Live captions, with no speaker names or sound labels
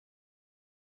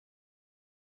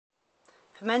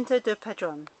Pimiento de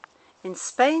Padron. In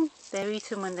Spain, they're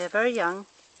eaten when they're very young,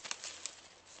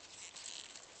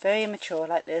 very immature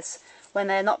like this, when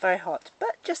they're not very hot.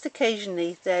 But just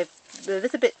occasionally they're a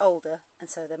little bit older, and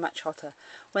so they're much hotter.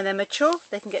 When they're mature,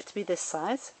 they can get to be this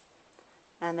size,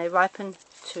 and they ripen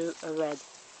to a red,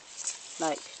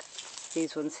 like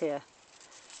these ones here.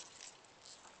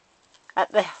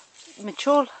 At the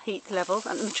mature heat level,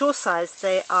 at the mature size,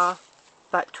 they are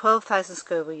about 12,000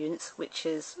 Scoville units, which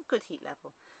is a good heat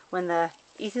level. When they're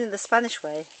eaten in the Spanish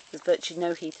way, there's virtually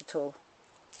no heat at all.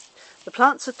 The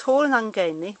plants are tall and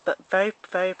ungainly, but very,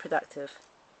 very productive.